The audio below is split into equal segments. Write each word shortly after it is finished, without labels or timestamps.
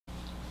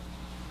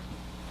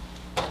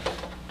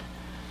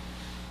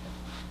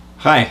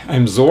Hi,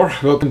 I'm Zor.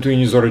 Welcome to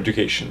Unizor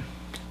Education.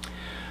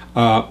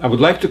 I would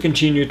like to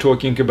continue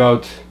talking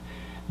about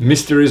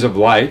mysteries of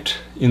light.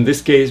 In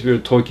this case, we're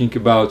talking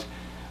about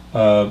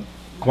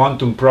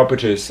quantum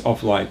properties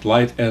of light,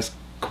 light as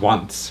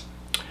quants.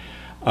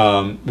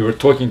 We were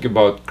talking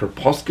about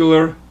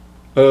corpuscular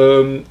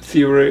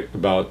theory,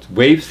 about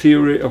wave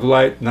theory of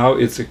light. Now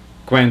it's a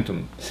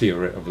quantum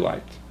theory of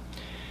light.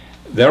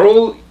 They're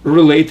all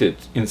related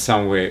in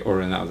some way or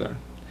another.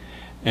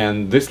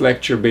 And this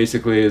lecture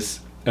basically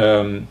is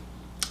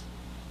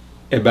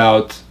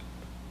about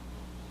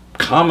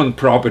common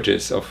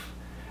properties of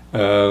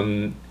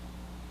on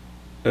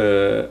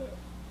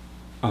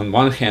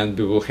one hand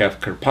we will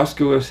have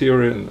corpuscular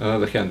theory, on the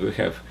other hand we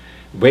have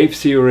wave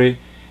theory,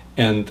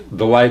 and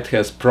the light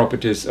has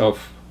properties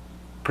of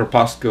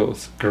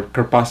corpuscles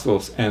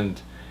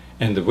and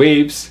the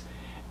waves,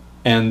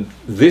 and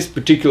this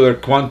particular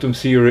quantum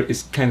theory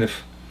is kind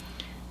of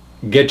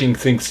getting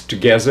things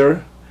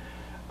together.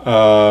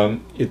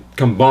 It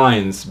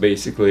combines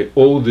basically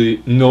all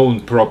the known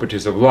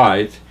properties of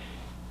light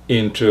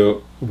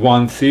into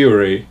one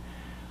theory,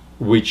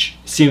 which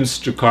seems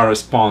to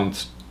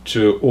correspond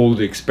to all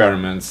the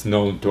experiments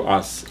known to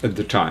us at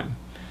the time.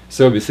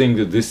 So we think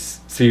that this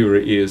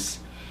theory is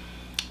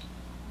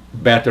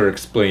better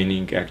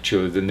explaining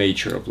actually the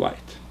nature of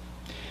light.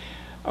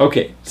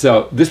 Okay,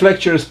 so this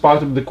lecture is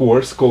part of the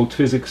course called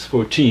Physics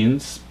for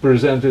Teens,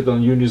 presented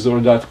on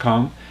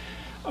unizor.com.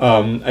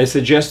 I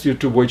suggest you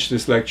to watch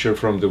this lecture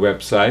from the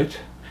website.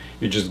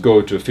 You just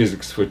go to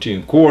Physics for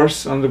Teens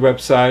course on the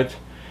website,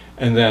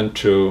 and then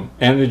to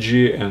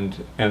energy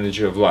and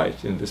energy of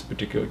light in this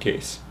particular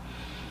case.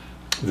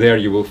 There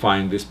you will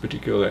find this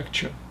particular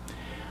lecture.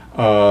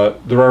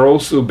 There are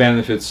also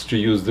benefits to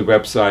use the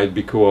website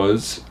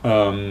because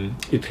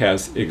it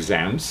has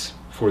exams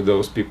for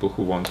those people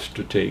who want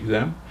to take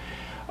them.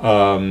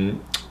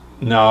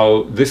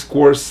 Now this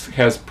course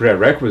has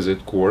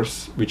prerequisite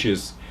course, which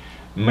is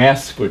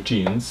Math for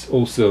Teens,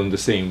 also on the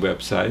same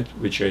website,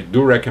 which I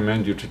do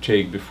recommend you to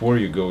take before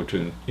you go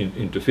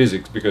into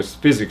physics, because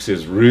physics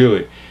is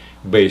really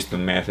based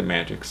on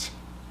mathematics,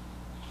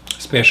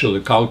 especially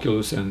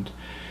calculus and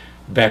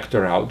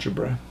vector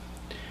algebra.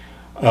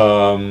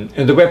 And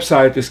the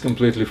website is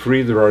completely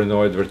free. There are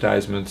no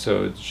advertisements,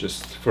 so it's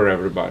just for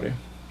everybody.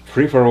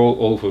 Free for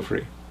all for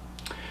free.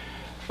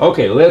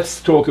 Okay,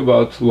 let's talk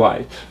about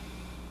light.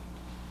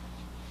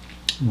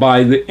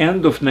 By the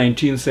end of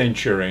 19th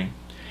century,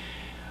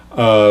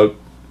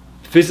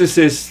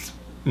 physicists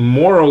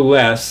more or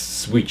less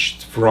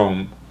switched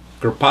from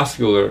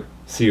corpuscular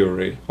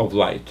theory of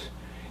light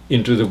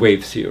into the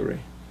wave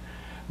theory,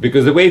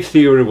 because the wave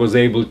theory was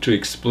able to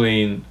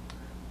explain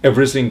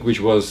everything which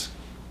was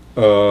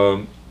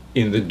in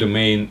the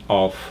domain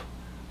of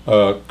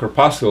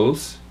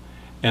corpuscles,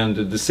 and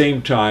at the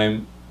same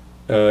time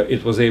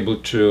it was able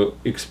to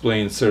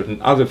explain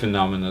certain other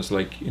phenomena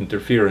like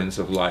interference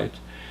of light.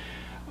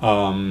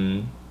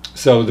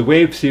 So the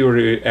wave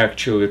theory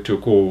actually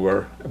took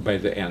over by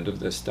the end of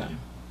this time.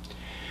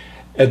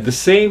 At the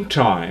same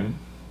time,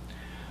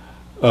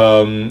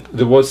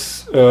 there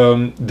was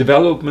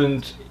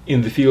development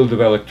in the field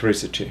of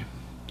electricity,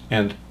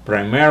 and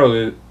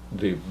primarily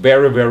the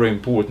very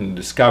important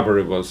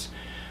discovery was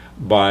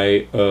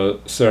by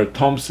Sir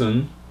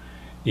Thomson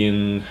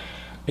in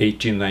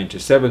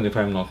 1897, if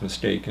I'm not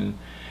mistaken,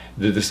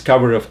 the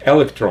discovery of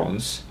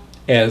electrons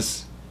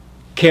as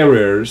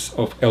carriers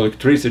of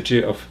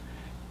electricity, of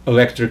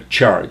electric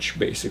charge,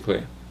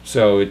 basically.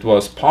 So it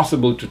was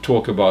possible to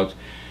talk about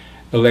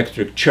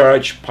electric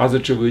charge,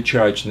 positively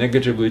charged,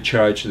 negatively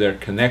charged, they're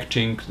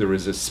connecting, there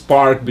is a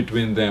spark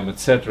between them,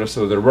 etc.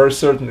 So there were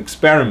certain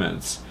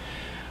experiments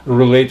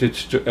related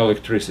to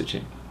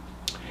electricity,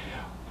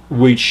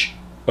 which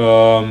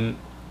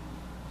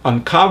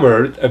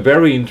uncovered a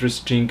very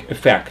interesting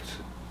effect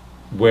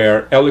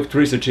where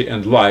electricity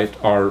and light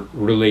are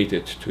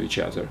related to each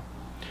other.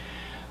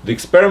 The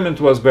experiment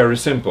was very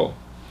simple.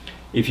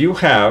 If you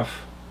have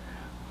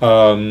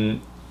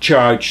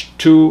charged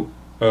two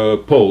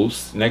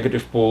poles,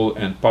 negative pole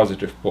and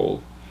positive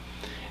pole,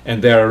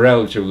 and they are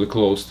relatively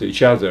close to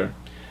each other,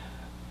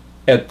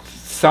 at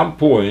some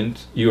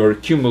point you're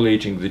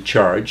accumulating the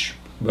charge.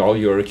 Well,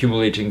 you're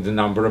accumulating the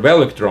number of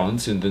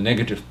electrons in the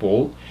negative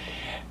pole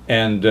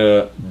and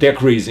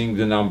decreasing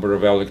the number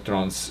of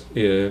electrons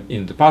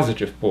in the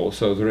positive pole.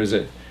 So there is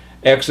an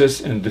excess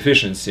and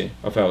deficiency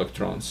of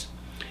electrons.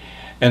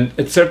 And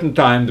at certain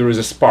time there is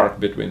a spark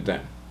between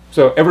them.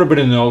 So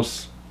everybody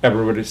knows,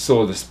 everybody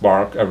saw the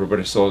spark,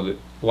 everybody saw the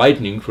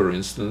lightning, for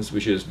instance,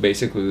 which is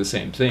basically the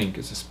same thing.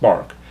 It's a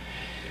spark,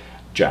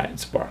 giant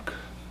spark.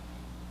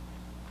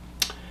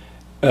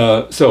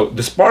 So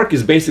the spark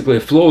is basically a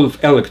flow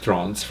of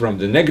electrons from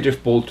the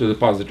negative pole to the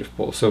positive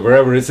pole. So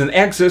wherever it's an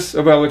excess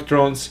of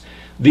electrons,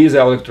 these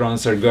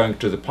electrons are going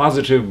to the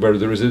positive, where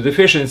there is a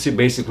deficiency,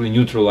 basically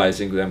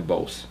neutralizing them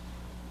both.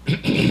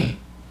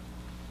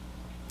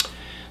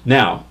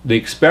 Now, the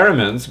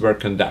experiments were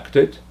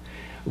conducted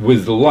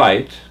with the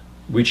light,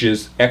 which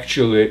is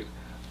actually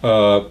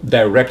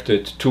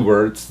directed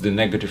towards the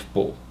negative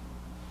pole.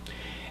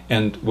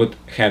 And what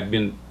had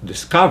been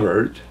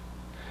discovered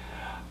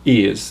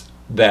is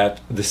that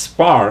the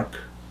spark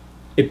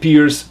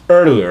appears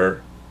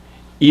earlier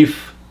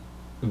if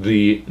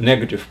the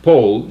negative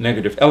pole,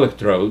 negative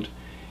electrode,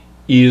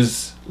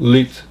 is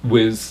lit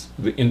with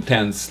the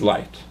intense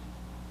light.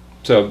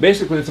 So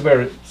basically it's a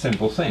very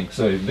simple thing.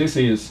 So if this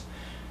is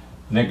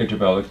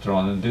negative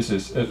electron and this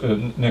is a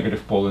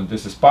negative pole and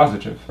this is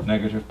positive,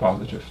 negative,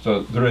 positive.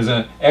 So there is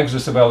an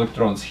excess of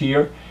electrons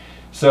here.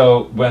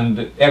 So when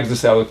the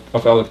excess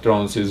of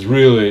electrons is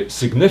really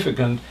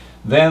significant,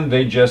 then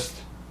they just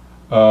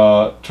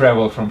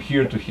travel from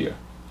here to here.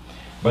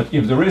 But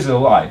if there is a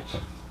light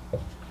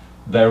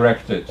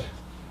directed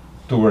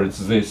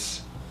towards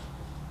this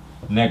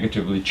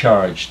negatively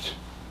charged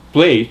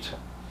plate,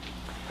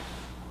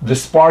 the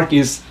spark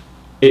it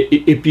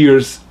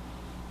appears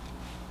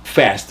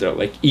faster,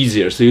 like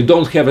easier. So you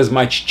don't have as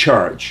much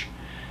charge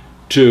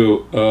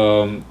to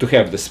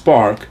have the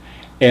spark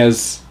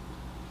as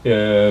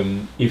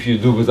if you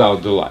do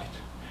without the light.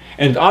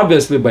 And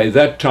obviously by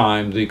that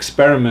time the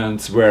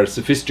experiments were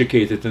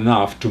sophisticated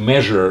enough to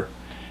measure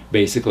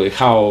basically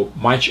how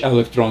much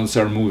electrons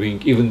are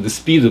moving, even the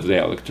speed of the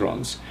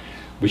electrons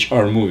which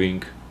are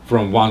moving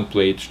from one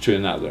plate to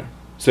another.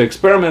 So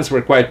experiments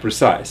were quite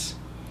precise.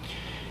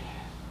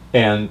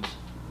 And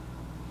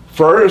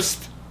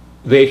first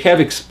they have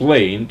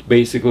explained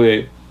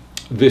basically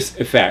this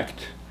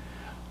effect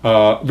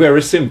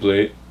very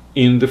simply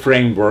in the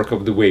framework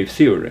of the wave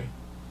theory.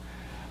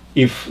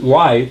 If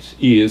light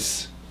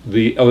is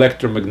the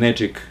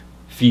electromagnetic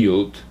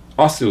field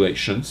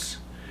oscillations,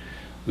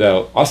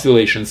 the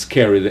oscillations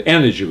carry the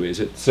energy with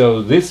it.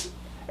 So this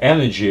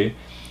energy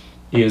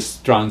is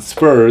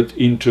transferred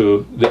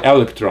into the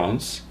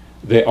electrons.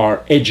 They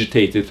are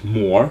agitated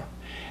more,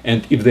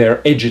 and if they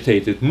are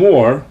agitated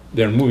more,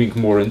 they're moving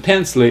more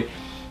intensely,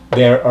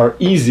 they are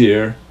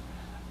easier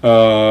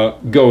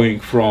going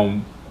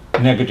from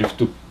negative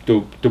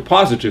to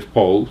positive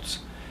poles,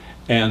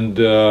 and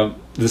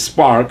the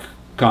spark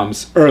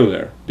comes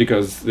earlier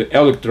because the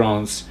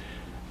electrons,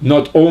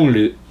 not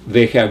only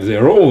they have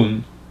their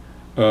own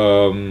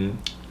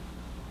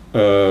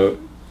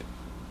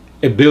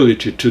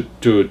ability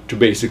to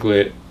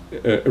basically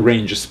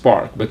arrange a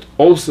spark, but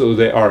also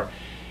they are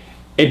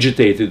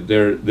agitated,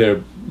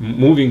 they're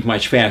moving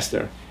much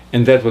faster,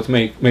 and that's what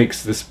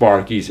makes the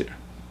spark easier.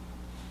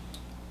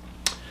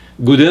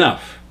 Good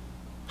enough.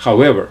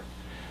 However,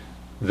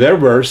 there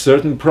were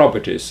certain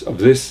properties of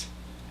this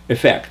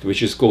effect,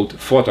 which is called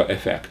photo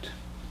effect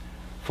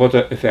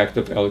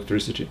of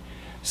electricity.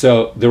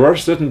 So there are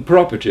certain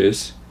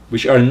properties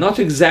which are not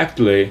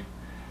exactly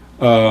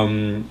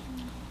fall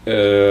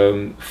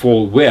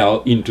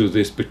well into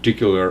this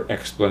particular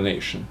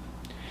explanation.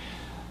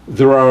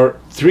 There are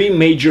three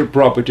major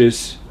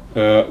properties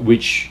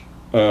which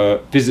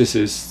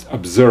physicists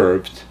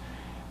observed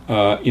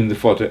in the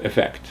photo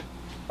effect.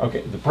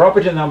 Okay, the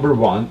property number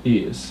one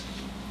is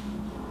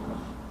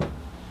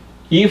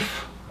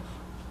if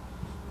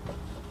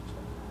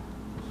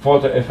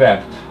photo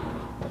effect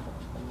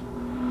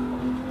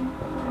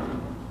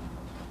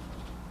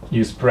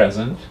is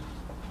present,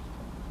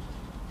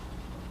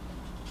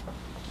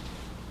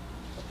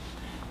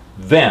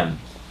 then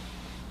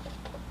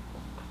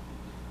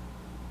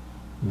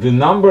the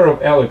number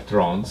of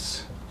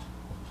electrons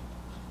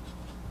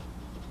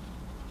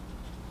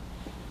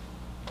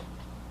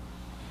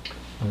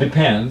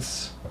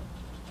depends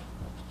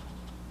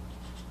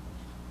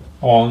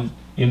on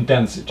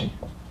intensity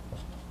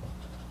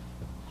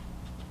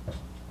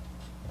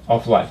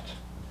of light.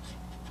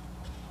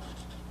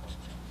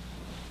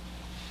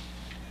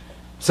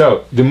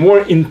 So the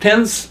more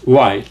intense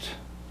light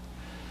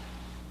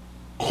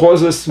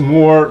causes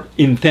more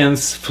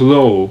intense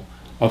flow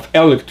of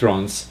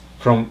electrons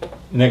from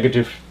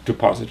negative to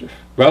positive.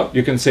 Well,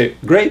 you can say,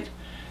 great,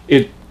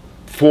 it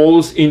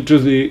falls into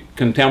the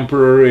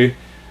contemporary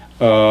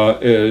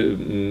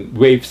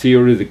wave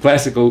theory, the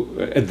classical,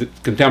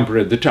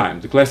 contemporary at the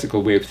time, the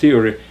classical wave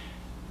theory,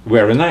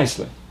 very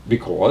nicely,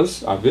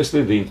 because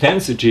obviously the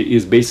intensity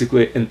is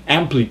basically an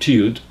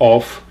amplitude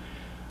of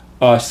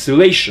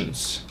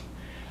oscillations.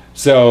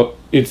 So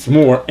it's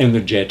more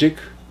energetic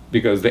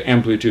because the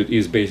amplitude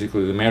is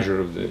basically the measure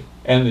of the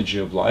energy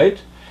of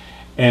light,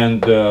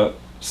 and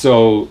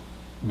so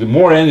the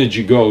more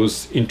energy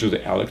goes into the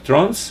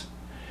electrons,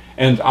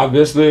 and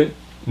obviously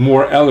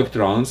more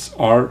electrons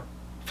are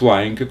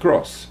flying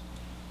across.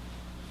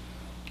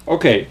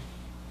 Okay,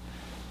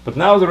 but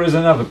now there is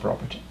another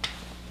property.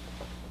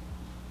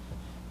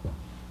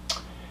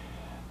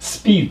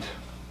 Speed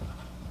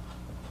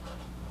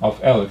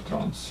of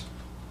electrons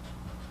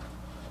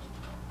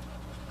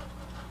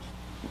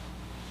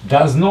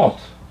does not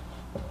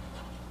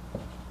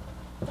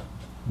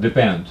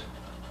depend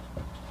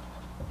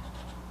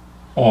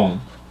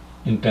on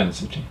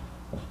intensity,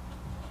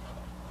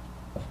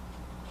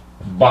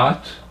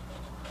 but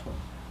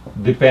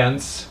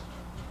depends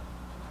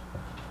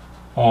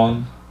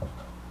on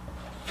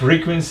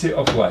frequency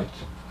of light.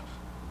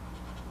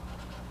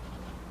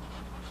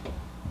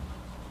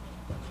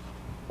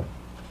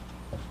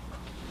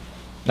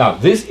 Now,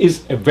 this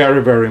is a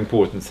very, very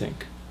important thing.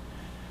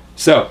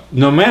 So,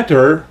 no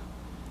matter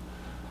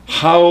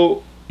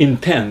how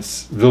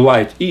intense the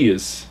light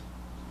is,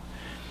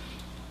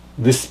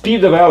 the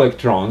speed of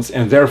electrons,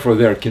 and therefore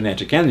their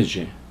kinetic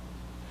energy,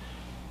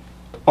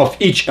 of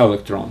each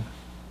electron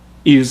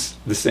is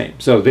the same.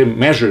 So they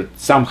measured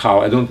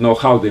somehow, I don't know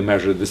how they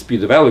measured the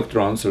speed of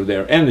electrons or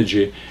their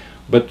energy,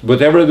 but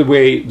whatever the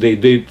way they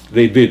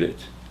did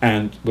it.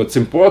 And what's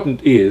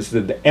important is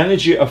that the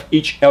energy of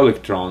each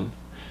electron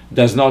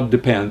does not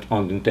depend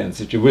on the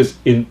intensity. With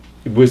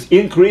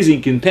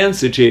increasing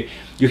intensity,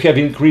 you have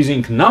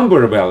increasing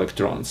number of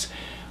electrons,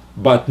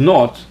 but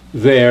not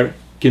their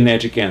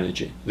kinetic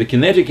energy. The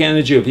kinetic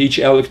energy of each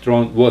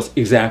electron was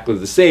exactly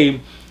the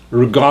same,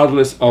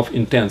 regardless of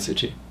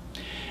intensity,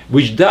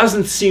 which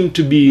doesn't seem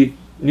to be,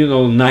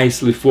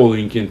 nicely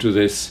falling into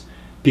this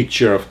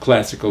picture of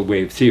classical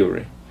wave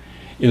theory.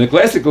 In a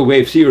classical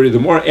wave theory, the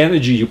more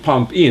energy you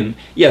pump in,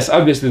 yes,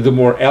 obviously the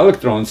more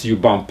electrons you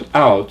bump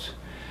out,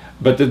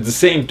 but at the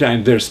same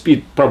time their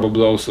speed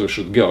probably also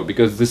should go,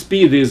 because the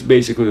speed is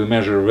basically the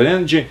measure of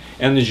energy.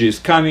 Energy is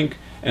coming,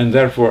 and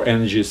therefore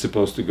energy is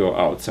supposed to go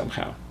out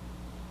somehow.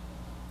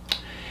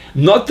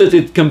 Not that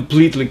it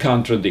completely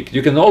contradicts.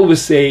 You can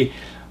always say,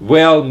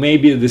 well,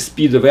 maybe the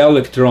speed of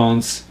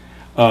electrons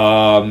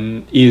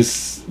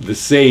is the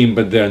same,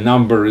 but their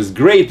number is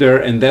greater,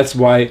 and that's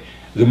why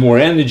the more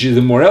energy,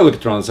 the more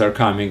electrons are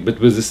coming, but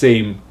with the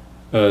same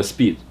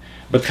speed.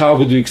 But how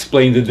would you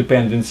explain the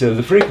dependency of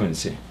the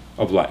frequency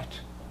of light?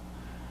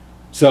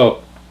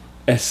 So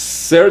a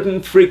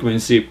certain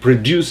frequency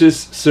produces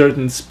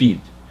certain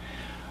speed.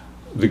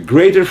 The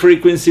greater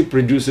frequency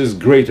produces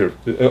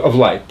of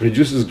light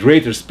produces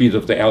greater speed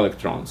of the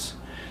electrons.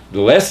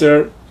 The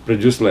lesser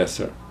produce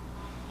lesser.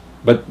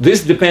 But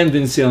this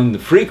dependency on the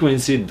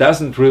frequency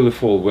doesn't really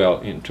fall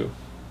well into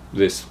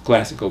this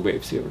classical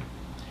wave theory.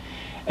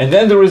 And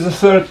then there is a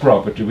third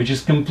property, which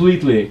is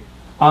completely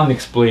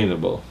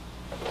unexplainable.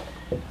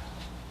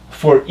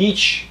 For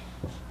each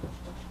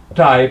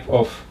type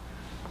of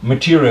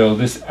material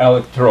this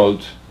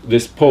electrode,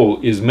 this pole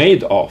is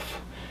made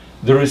of,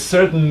 there is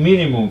certain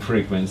minimum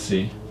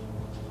frequency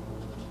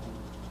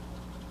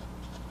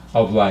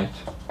of light,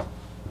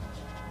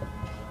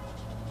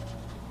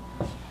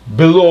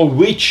 below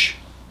which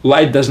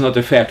light does not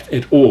affect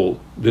at all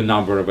the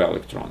number of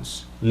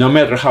electrons, no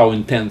matter how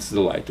intense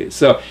the light is.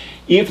 So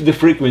if the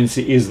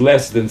frequency is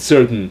less than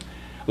certain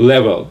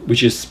level,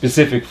 which is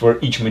specific for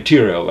each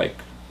material, like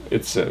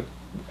it's a,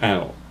 I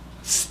don't know,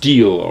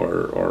 steel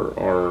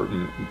or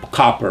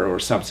copper or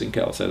something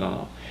else, I don't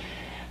know.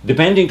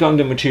 Depending on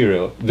the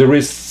material, there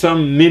is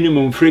some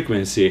minimum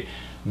frequency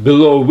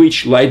below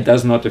which light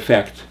does not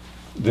affect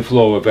the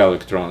flow of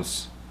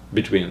electrons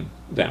between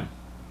them,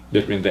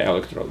 between the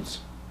electrodes.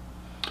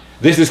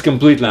 This is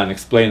completely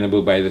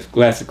unexplainable by the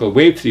classical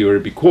wave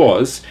theory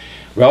because,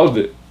 well,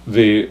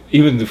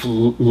 even the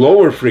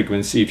lower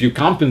frequency, if you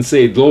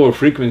compensate lower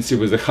frequency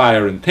with a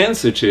higher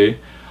intensity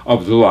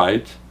of the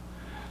light,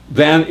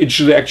 then it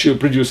should actually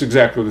produce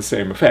exactly the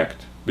same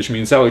effect, which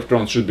means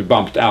electrons should be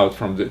bumped out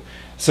from the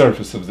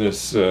surface of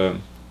this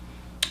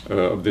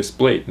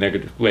plate,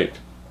 negative plate.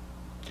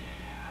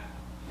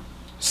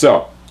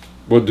 So,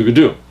 what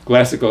do?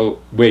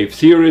 Classical wave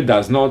theory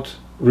does not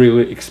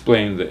really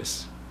explain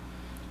this.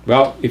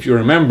 Well, if you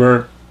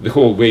remember, the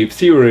whole wave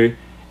theory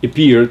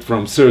appeared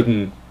from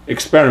certain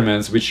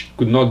experiments which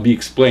could not be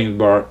explained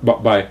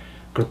by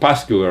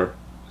corpuscular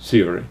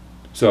theory.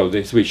 So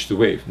they switched to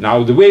wave.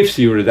 Now the wave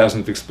theory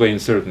doesn't explain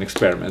certain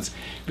experiments.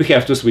 We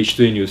have to switch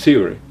to a new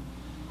theory.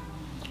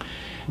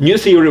 New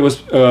theory was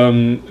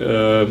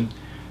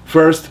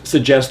first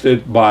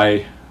suggested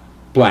by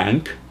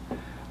Planck,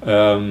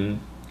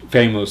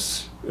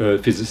 famous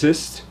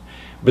physicist,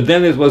 but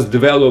then it was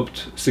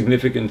developed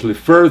significantly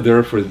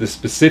further for the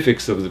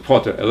specifics of the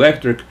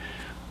photoelectric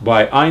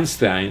by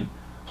Einstein,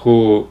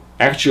 who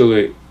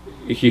actually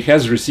he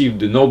has received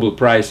the Nobel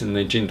Prize in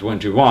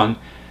 1921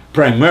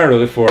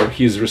 primarily for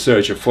his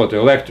research of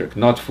photoelectric,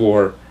 not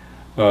for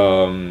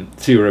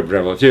theory of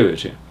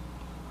relativity.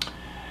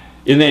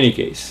 In any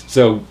case,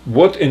 so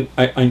what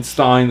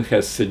Einstein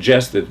has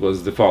suggested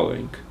was the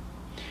following.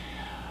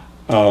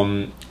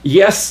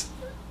 Yes,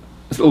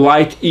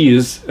 light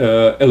is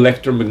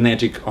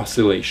electromagnetic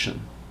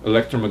oscillation,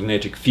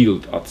 electromagnetic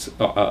field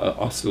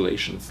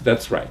oscillations,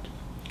 that's right.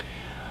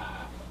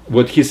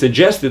 What he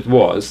suggested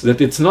was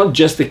that it's not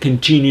just a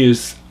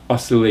continuous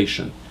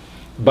oscillation,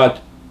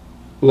 but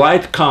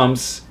light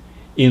comes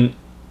in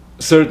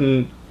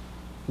certain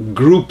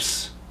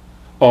groups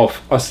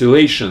of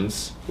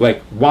oscillations,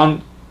 like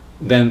one,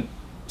 then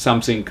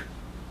something,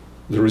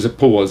 there is a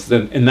pause,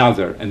 then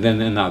another, and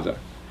then another.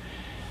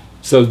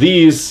 So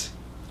these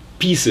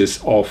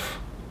pieces of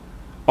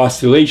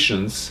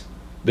oscillations,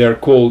 they're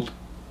called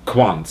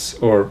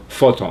quants or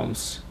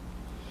photons.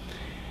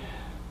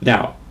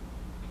 Now,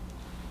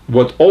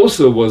 what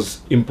also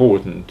was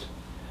important,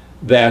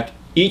 that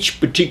each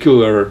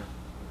particular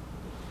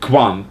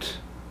quant,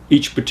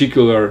 each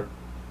particular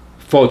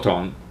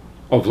photon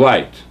of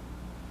light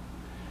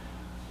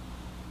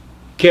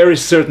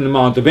carries certain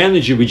amount of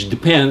energy which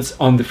depends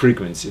on the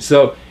frequency.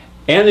 So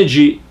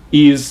energy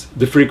is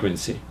the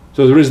frequency.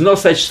 So there is no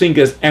such thing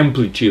as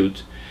amplitude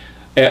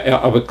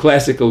of a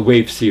classical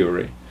wave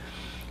theory.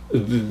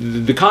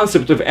 The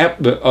concept of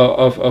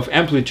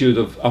amplitude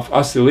of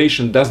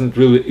oscillation doesn't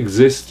really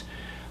exist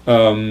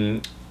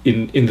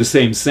in the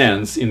same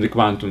sense in the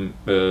quantum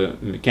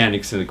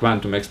mechanics and the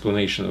quantum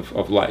explanation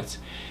of lights.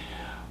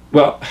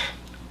 Well,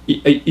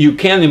 you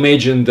can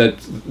imagine that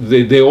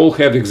they all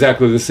have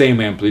exactly the same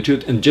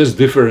amplitude and just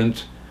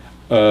different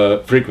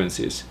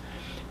frequencies.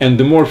 And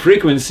the more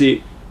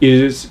frequency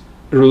is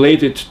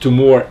related to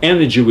more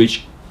energy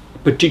which a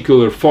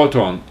particular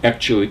photon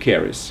actually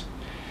carries.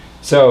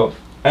 So,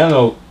 I don't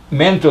know,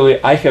 mentally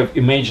I have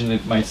imagined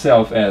it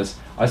myself as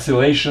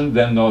oscillation,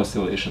 then no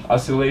oscillation,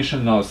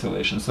 oscillation, no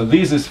oscillation. So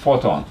this is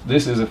photon,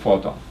 this is a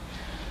photon.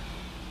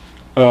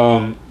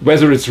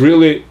 Whether it's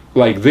really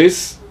like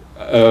this,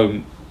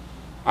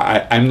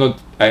 I'm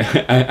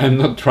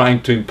not trying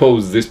to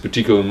impose this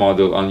particular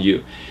model on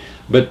you,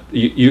 but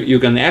you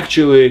can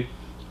actually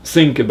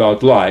think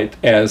about light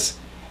as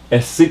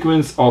a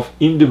sequence of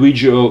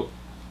individual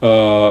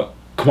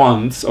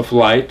quants of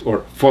light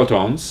or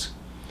photons,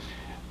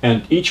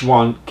 and each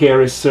one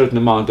carries certain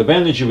amount of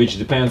energy which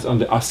depends on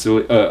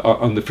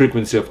the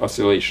frequency of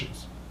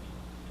oscillations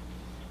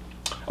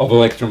of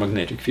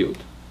electromagnetic field.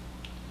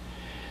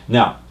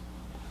 Now,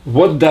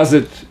 what does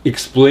it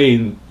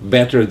explain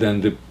better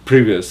than the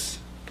previous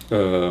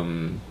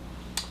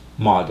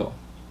model?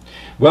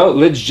 Well,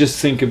 let's just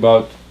think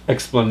about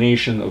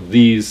explanation of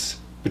these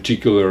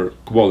particular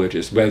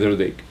qualities, whether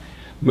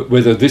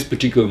this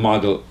particular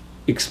model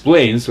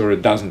explains or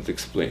it doesn't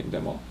explain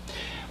them all.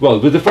 Well,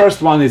 with the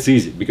first one it's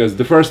easy, because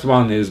the first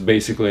one is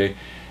basically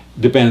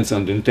depends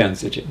on the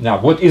intensity. Now,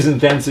 what is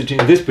intensity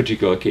in this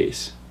particular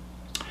case?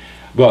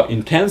 Well,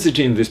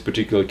 intensity in this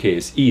particular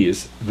case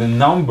is the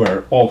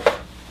number of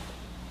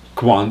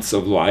quants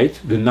of light,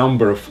 the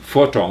number of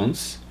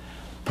photons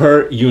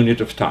per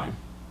unit of time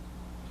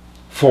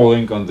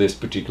falling on this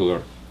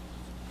particular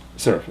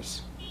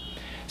surface.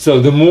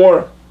 So the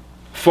more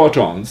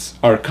photons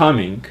are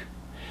coming,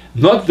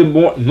 not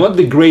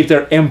the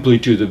greater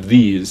amplitude of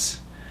these,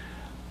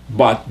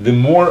 but the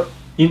more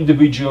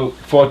individual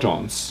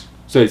photons.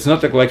 So it's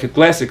not like a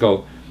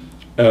classical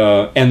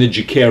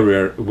energy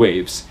carrier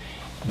waves.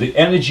 The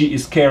energy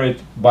is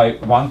carried by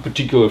one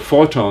particular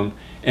photon,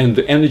 and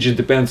the energy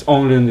depends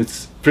only on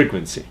its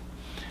frequency.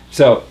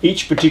 So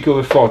each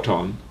particular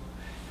photon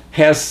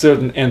has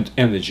certain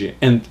energy,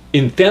 and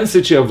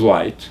intensity of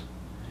light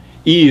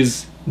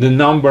is the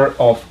number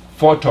of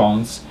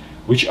photons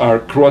which are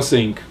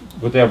crossing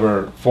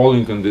whatever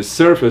falling on this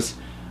surface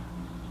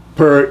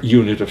per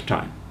unit of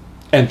time.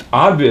 And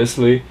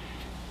obviously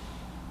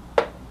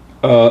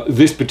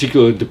this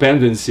particular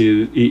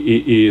dependency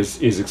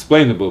is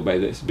explainable by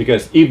this,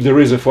 because if there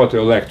is a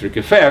photoelectric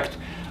effect,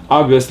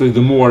 obviously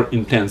the more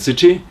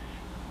intensity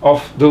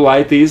of the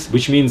light is,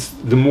 which means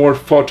the more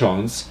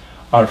photons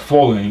are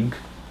falling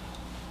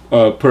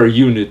per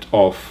unit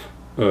of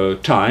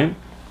time,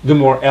 the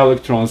more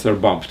electrons are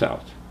bumped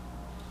out.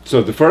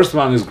 So the first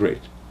one is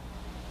great.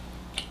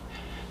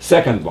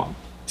 Second one,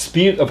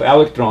 speed of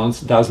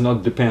electrons does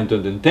not depend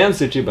on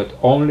intensity but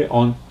only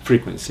on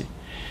frequency.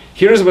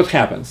 Here's what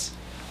happens.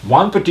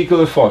 One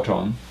particular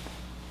photon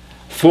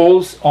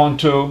falls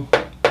onto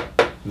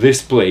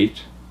this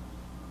plate,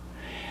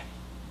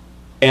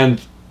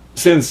 and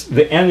since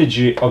the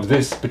energy of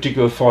this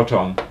particular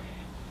photon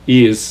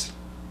is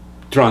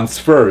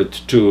transferred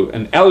to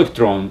an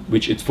electron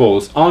which it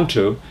falls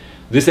onto,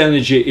 this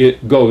energy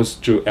goes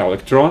to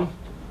electron,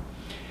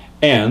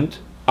 and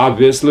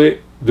obviously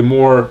the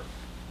more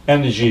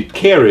energy it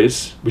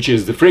carries, which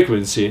is the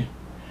frequency,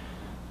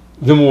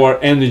 the more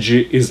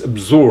energy is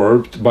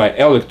absorbed by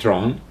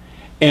electron,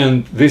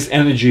 and this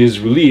energy is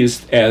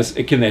released as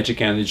a kinetic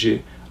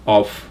energy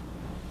of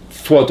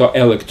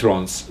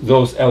photoelectrons,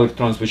 those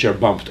electrons which are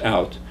bumped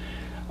out.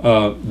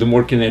 The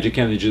more kinetic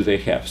energy they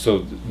have,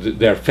 so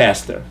they're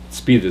faster.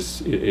 Speed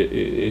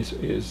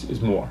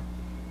is more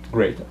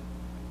greater.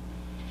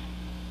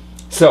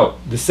 So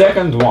the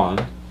second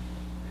one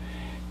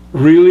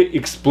really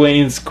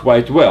explains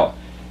quite well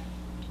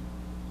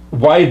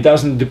why it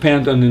doesn't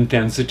depend on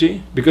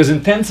intensity, because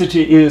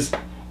intensity is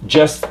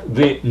just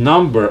the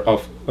number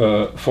of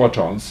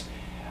photons,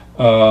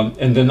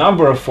 and the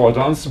number of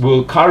photons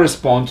will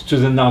correspond to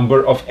the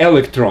number of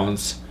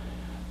electrons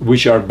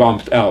which are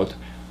bumped out,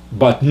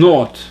 but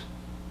not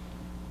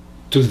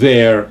to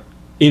their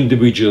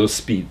individual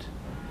speed,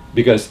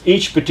 because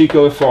each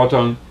particular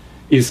photon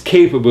is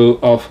capable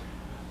of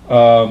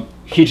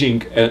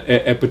hitting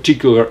a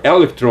particular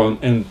electron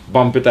and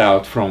bump it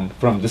out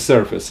from the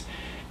surface,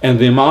 and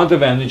the amount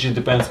of energy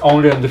depends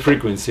only on the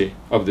frequency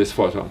of this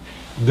photon.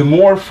 The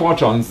more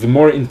photons, the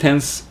more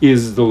intense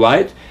is the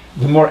light,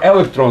 the more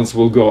electrons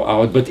will go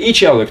out, but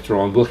each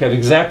electron will have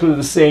exactly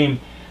the same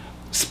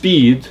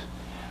speed,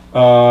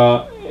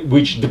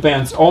 which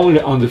depends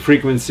only on the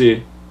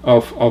frequency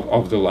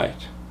of the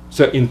light.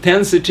 So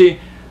intensity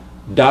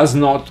does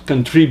not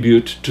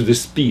contribute to the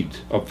speed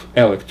of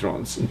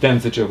electrons,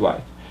 intensity of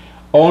light.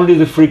 Only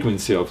the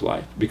frequency of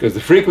light, because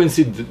the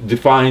frequency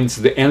defines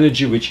the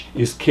energy which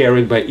is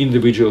carried by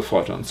individual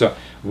photons. So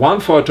one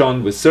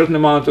photon with certain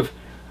amount of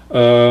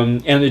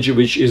energy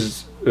which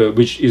is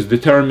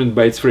determined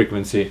by its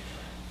frequency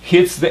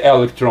hits the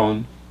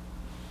electron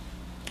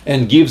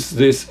and gives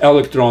this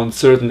electron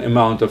certain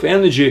amount of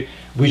energy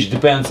which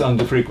depends on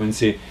the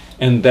frequency,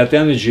 and that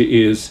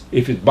energy is,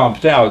 if it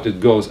bumped out, it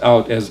goes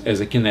out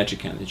as a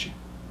kinetic energy.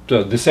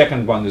 So the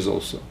second one is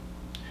also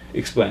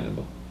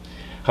explainable.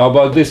 How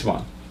about this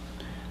one?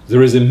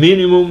 There is a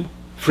minimum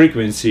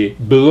frequency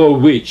below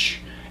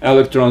which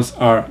electrons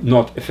are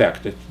not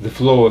affected. The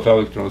flow of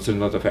electrons are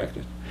not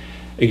affected.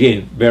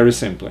 Again, very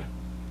simply.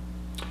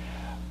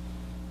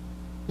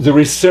 There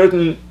is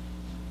certain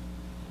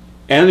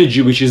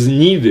energy which is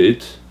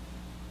needed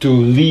to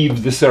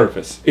leave the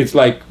surface. It's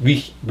like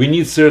we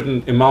need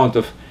certain amount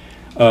of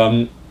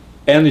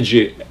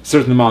energy,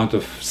 certain amount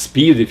of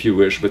speed, if you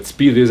wish, but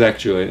speed is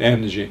actually an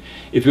energy.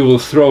 If you will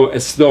throw a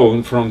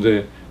stone from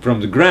the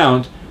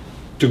ground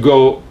to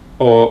go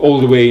all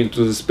the way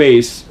into the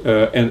space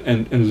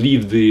and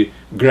leave the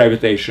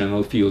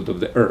gravitational field of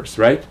the Earth,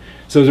 right?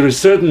 So there is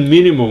certain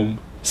minimum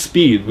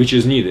speed which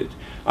is needed.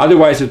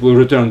 Otherwise, it will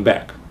return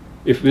back.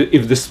 If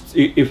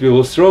we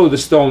will throw the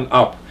stone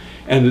up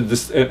and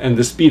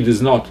the speed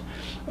is not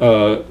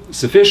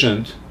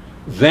sufficient,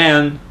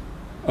 then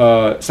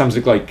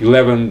something like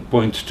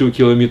 11.2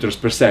 kilometers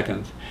per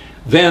second,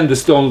 then the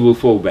stone will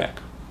fall back.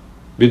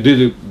 We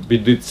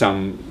did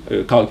some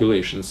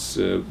calculations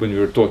when we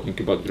were talking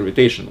about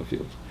gravitational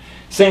fields.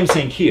 Same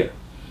thing here.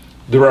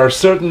 There are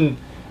certain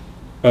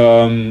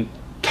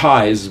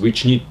ties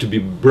which need to be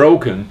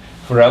broken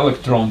for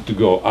electron to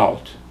go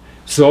out.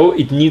 So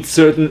it needs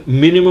certain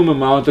minimum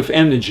amount of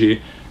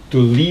energy to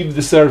leave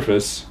the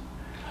surface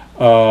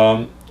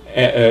and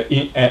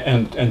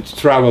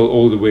travel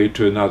all the way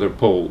to another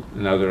pole,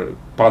 another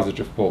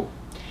positive pole.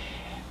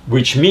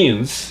 Which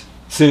means,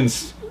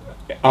 since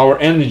our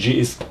energy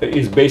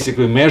is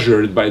basically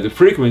measured by the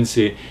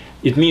frequency,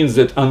 it means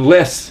that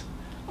unless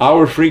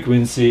our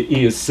frequency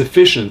is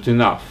sufficient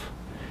enough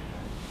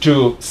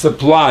to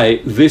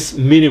supply this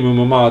minimum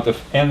amount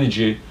of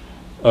energy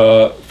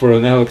for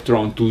an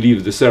electron to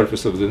leave the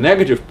surface of the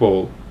negative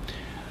pole,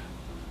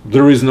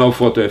 there is no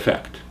photo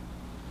effect.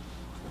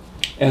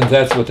 And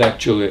that's what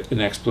actually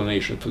an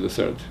explanation for the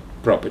third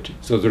property.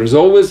 So there is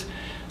always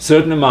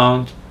certain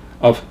amount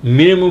of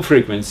minimum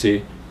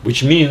frequency,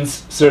 which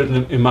means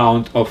certain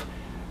amount of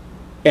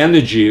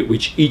energy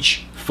which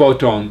each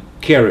photon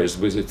carries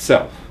with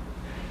itself,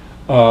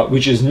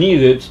 which is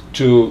needed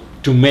to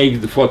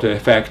make the photo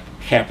effect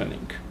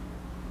happening.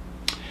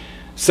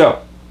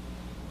 So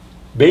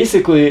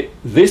basically,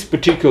 this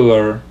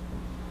particular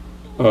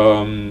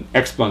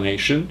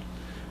explanation,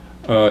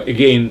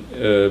 again,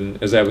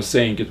 as I was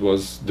saying, it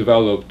was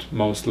developed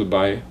mostly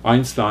by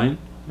Einstein,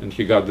 and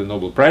he got the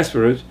Nobel Prize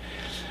for it,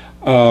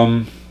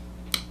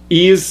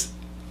 is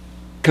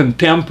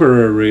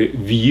contemporary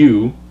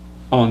view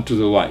onto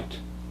the light.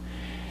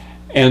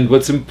 And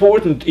what's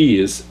important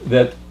is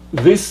that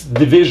this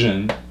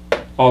division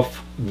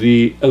of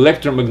the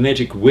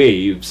electromagnetic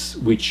waves,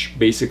 which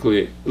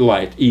basically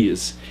light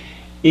is,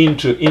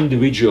 into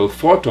individual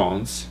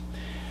photons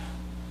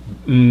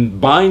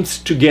binds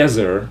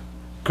together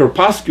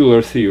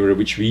corpuscular theory,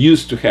 which we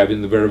used to have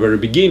in the very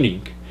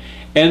beginning,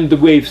 and the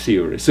wave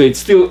theory. So it's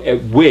still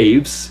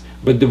waves,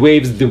 but the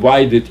waves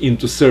divided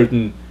into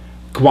certain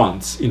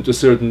quants, into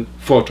certain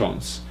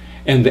photons,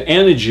 and the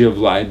energy of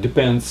light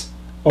depends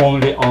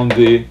only on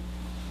the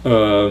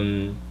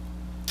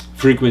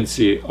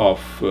frequency of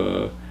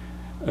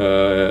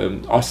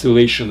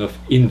oscillation of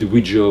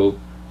individual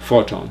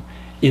photon.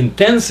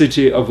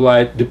 Intensity of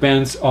light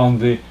depends on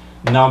the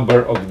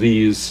number of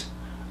these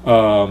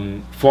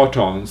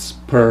photons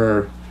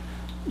per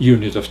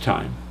unit of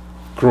time,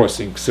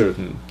 crossing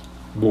certain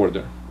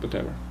border,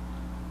 whatever.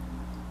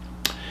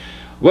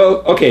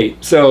 Well, okay,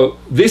 so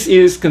this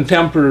is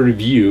contemporary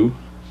view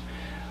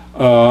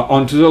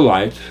onto the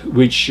light,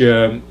 which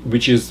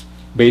is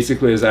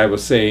basically, as I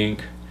was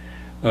saying,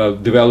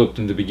 developed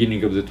in the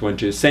beginning of the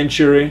 20th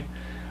century,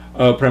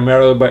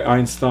 primarily by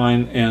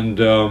Einstein,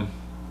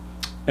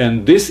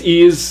 and this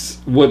is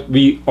what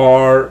we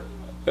are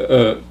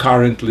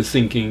currently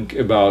thinking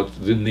about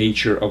the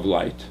nature of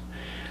light.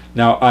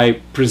 Now,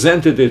 I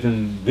presented it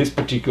in this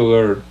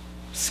particular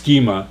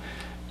schema.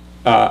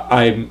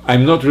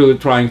 I'm not really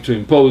trying to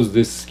impose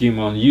this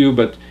schema on you,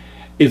 but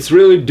it's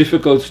really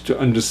difficult to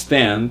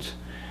understand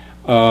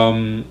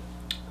how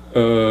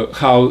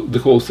the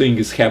whole thing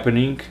is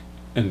happening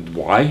and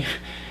why.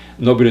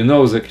 Nobody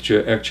knows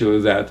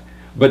actually that.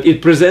 But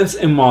it presents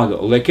a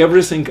model, like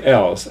everything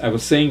else. I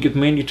was saying it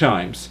many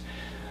times.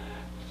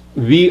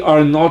 We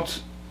are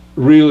not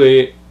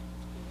really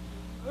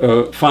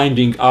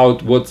finding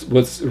out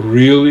what's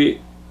really,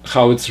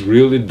 how it's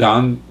really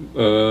done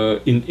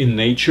in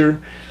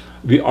nature.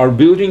 We are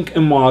building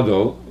a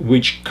model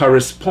which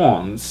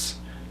corresponds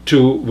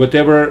to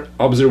whatever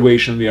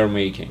observation we are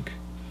making.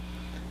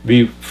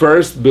 We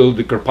first built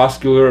the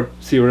corpuscular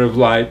theory of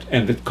light,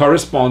 and it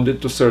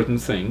corresponded to certain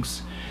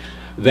things.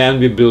 Then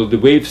we built the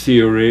wave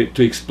theory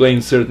to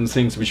explain certain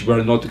things which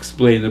were not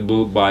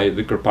explainable by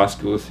the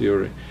corpuscular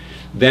theory.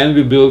 Then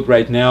we build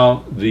right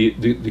now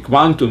the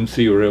quantum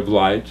theory of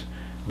light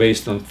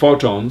based on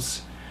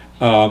photons,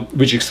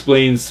 which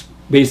explains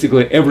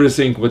basically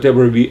everything,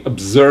 whatever we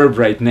observe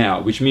right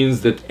now, which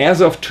means that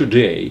as of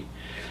today,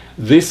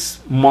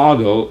 this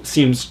model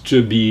seems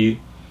to be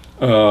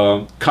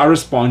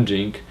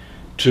corresponding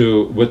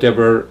to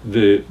whatever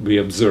we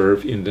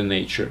observe in the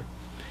nature.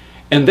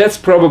 And that's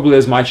probably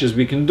as much as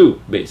we can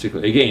do,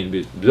 basically. Again,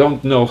 we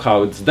don't know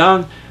how it's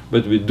done,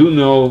 but we do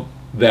know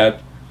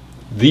that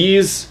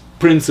these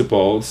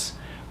principles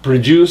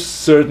produce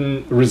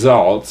certain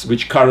results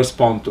which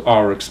correspond to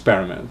our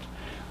experiment,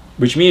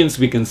 which means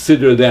we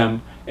consider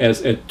them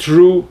as a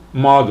true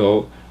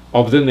model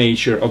of the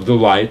nature of the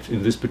light,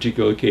 in this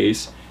particular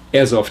case,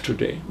 as of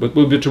today. What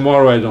will be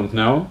tomorrow, I don't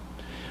know.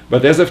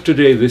 But as of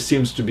today, this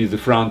seems to be the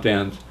front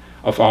end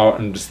of our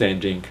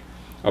understanding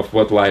of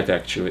what light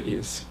actually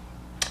is.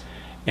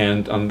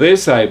 And on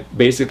this, I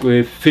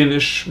basically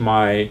finish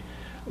my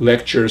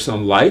lectures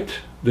on light.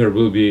 There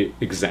will be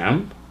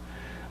exam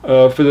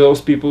for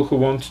those people who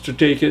want to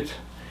take it.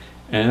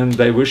 And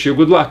I wish you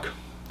good luck.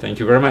 Thank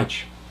you very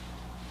much.